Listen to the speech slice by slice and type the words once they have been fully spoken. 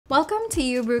Welcome to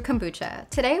You Brew Kombucha.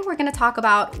 Today we're going to talk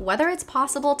about whether it's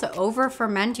possible to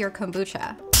over-ferment your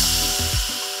kombucha.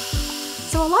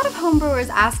 So a lot of homebrewers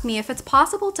ask me if it's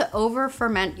possible to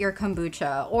over-ferment your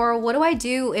kombucha, or what do I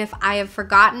do if I have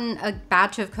forgotten a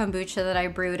batch of kombucha that I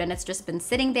brewed and it's just been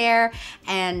sitting there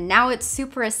and now it's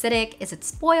super acidic. Is it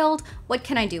spoiled? What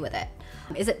can I do with it?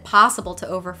 Is it possible to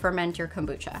over-ferment your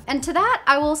kombucha? And to that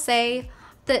I will say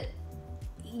that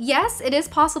yes, it is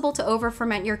possible to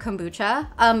over-ferment your kombucha,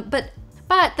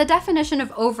 but the definition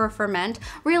of over-ferment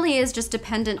really is just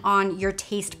dependent on your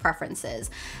taste preferences.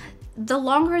 The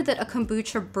longer that a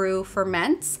kombucha brew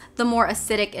ferments, the more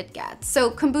acidic it gets.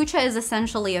 So kombucha is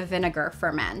essentially a vinegar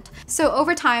ferment. So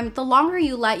over time, the longer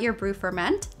you let your brew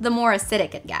ferment, the more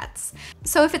acidic it gets.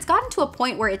 So if it's gotten to a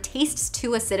point where it tastes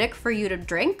too acidic for you to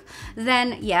drink,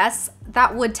 then yes,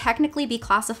 that would technically be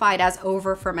classified as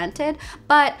over-fermented,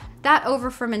 but that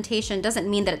over-fermentation doesn't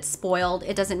mean that it's spoiled,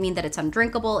 it doesn't mean that it's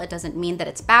undrinkable, it doesn't mean that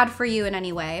it's bad for you in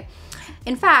any way.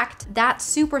 In fact, that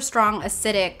super strong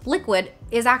acidic liquid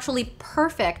is actually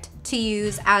perfect to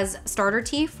use as starter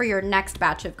tea for your next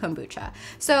batch of kombucha.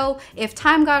 So if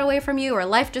time got away from you or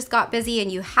life just got busy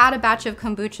and you had a batch of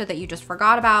kombucha that you just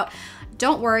forgot about,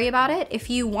 don't worry about it.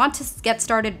 If you want to get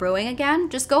started brewing again,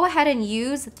 just go ahead and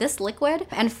use this liquid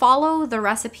and follow the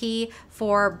recipe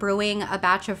for brewing a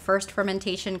batch of first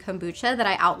fermentation kombucha that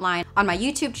I outline on my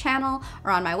YouTube channel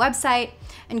or on my website,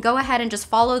 and go ahead and just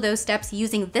follow those steps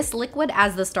using this liquid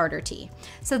as the starter tea.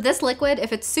 So this liquid,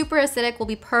 if it's super acidic, will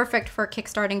be perfect for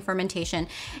kickstarting fermentation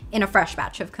in a fresh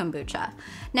batch of kombucha.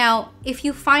 Now, if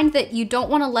you find that you don't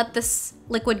want to let this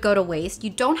liquid go to waste, you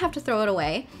don't have to throw it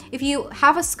away. If you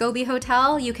have a SCOBY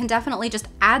hotel, you can definitely just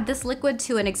add this liquid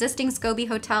to an existing SCOBY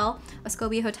hotel. A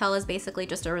SCOBY hotel is basically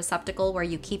just a receptacle where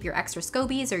you keep your extra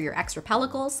SCOBYs or your extra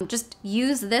pellicles. Just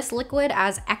use this liquid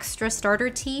as extra starter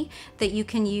tea that you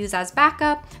can use as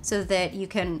backup so that you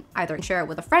can either share it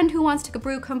with a friend who wants to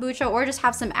brew kombucha or just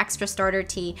have some extra starter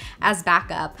tea as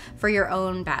backup for your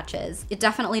own batches. It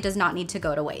definitely does not need to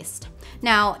go to waste.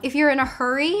 Now, if you're in a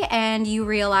hurry and you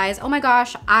realize, oh my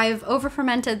gosh, I've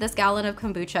over-fermented this gallon of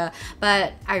kombucha,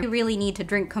 but I really need to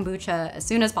drink kombucha as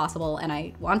soon as possible and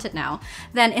I want it now,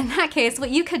 then in that case, what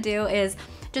you could do is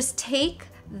just take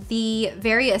the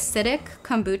very acidic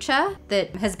kombucha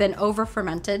that has been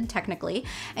over-fermented technically,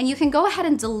 and you can go ahead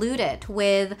and dilute it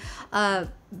with a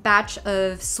batch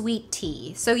of sweet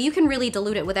tea. So you can really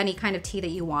dilute it with any kind of tea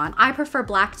that you want. I prefer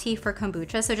black tea for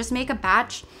kombucha, so just make a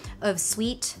batch of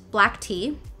sweet black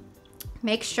tea.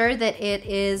 Make sure that it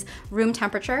is room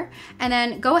temperature, and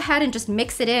then go ahead and just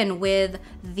mix it in with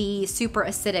the super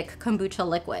acidic kombucha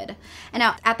liquid. And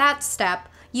now at that step,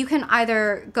 you can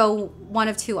either go one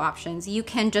of two options. You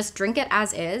can just drink it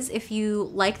as is if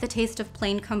you like the taste of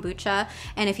plain kombucha,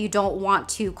 and if you don't want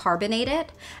to carbonate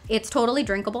it, it's totally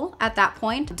drinkable at that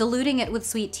point. Diluting it with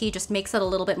sweet tea just makes it a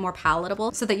little bit more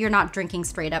palatable so that you're not drinking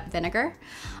straight up vinegar.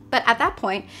 But at that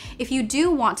point, if you do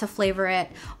want to flavor it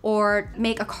or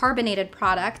make a carbonated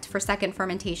product for second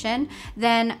fermentation,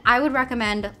 then I would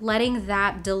recommend letting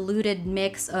that diluted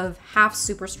mix of half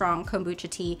super strong kombucha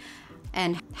tea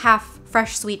and half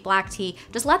fresh sweet black tea,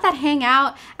 just let that hang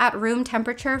out at room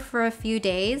temperature for a few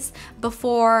days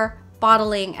before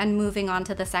bottling and moving on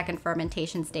to the second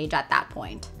fermentation stage at that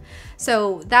point.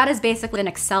 So that is basically an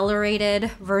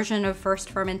accelerated version of first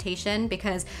fermentation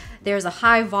because there's a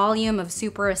high volume of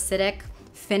super acidic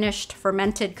finished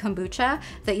fermented kombucha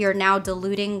that you're now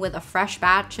diluting with a fresh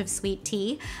batch of sweet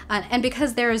tea. And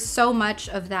because there is so much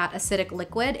of that acidic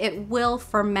liquid, it will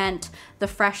ferment the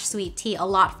fresh sweet tea a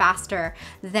lot faster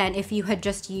than if you had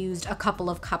just used a couple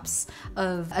of cups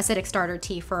of acidic starter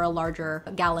tea for a larger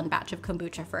gallon batch of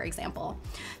kombucha, for example.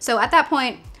 So at that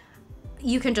point,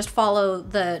 you can just follow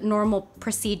the normal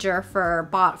procedure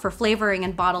for flavoring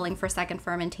and bottling for second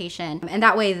fermentation. And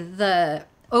that way the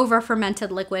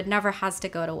over-fermented liquid never has to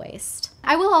go to waste.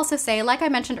 I will also say, like I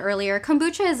mentioned earlier,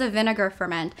 kombucha is a vinegar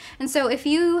ferment. And so if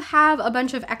you have a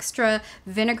bunch of extra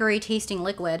vinegary tasting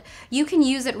liquid, you can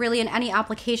use it really in any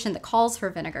application that calls for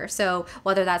vinegar. So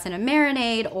whether that's in a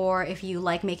marinade, or if you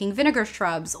like making vinegar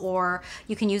shrubs, or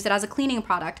you can use it as a cleaning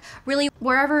product. Really,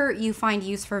 wherever you find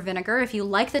use for vinegar, if you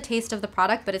like the taste of the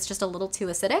product, but it's just a little too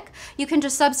acidic, you can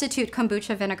just substitute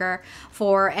kombucha vinegar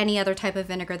for any other type of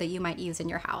vinegar that you might use in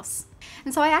your house.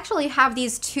 And so I actually have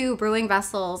these two brewing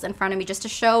vessels in front of me just to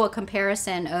show a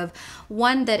comparison of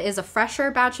one that is a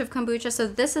fresher batch of kombucha. So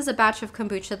this is a batch of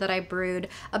kombucha that I brewed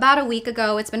about a week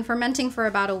ago. It's been fermenting for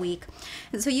about a week.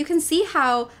 And so you can see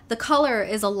how the color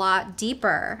is a lot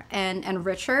deeper and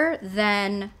richer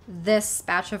than this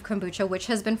batch of kombucha, which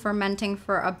has been fermenting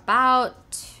for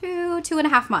about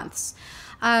 2.5 months.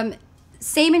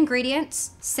 Same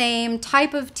ingredients, same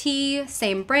type of tea,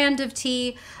 same brand of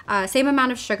tea, same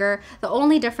amount of sugar. The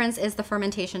only difference is the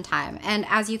fermentation time. And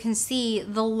as you can see,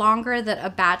 the longer that a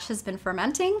batch has been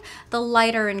fermenting, the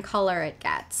lighter in color it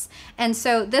gets. And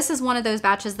so this is one of those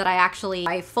batches that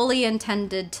I fully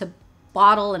intended to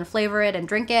bottle and flavor it and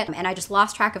drink it, and I just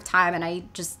lost track of time, and I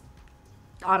just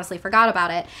honestly forgot about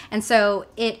it. And so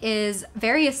it is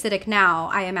very acidic now,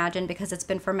 I imagine, because it's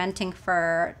been fermenting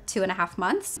for 2.5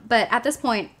 months. But at this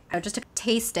point, just to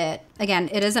taste it, again,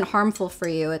 it isn't harmful for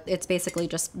you. It's basically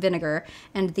just vinegar.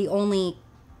 And the only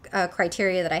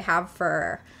criteria that I have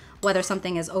for whether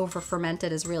something is over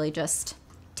fermented is really just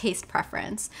taste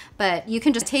preference. But you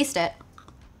can just taste it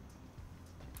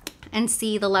and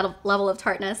see the level of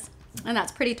tartness. And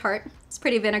that's pretty tart. It's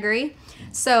pretty vinegary.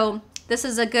 So this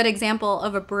is a good example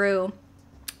of a brew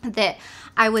that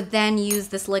I would then use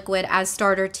this liquid as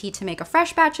starter tea to make a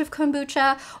fresh batch of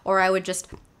kombucha, or I would just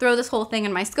throw this whole thing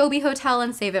in my SCOBY hotel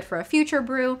and save it for a future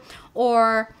brew,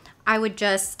 or I would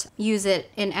just use it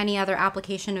in any other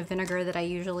application of vinegar that I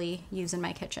usually use in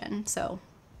my kitchen. So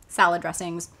salad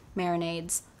dressings,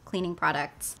 marinades, cleaning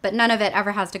products, but none of it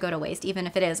ever has to go to waste, even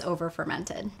if it is over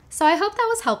fermented. So I hope that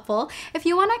was helpful. If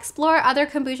you want to explore other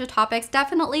kombucha topics,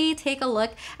 definitely take a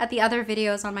look at the other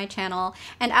videos on my channel.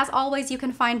 And as always, you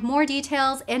can find more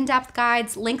details, in-depth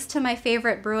guides, links to my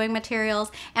favorite brewing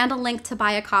materials, and a link to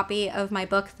buy a copy of my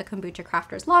book, The Kombucha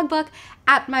Crafter's Logbook,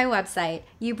 at my website,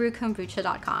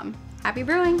 youbrewkombucha.com. Happy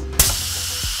brewing!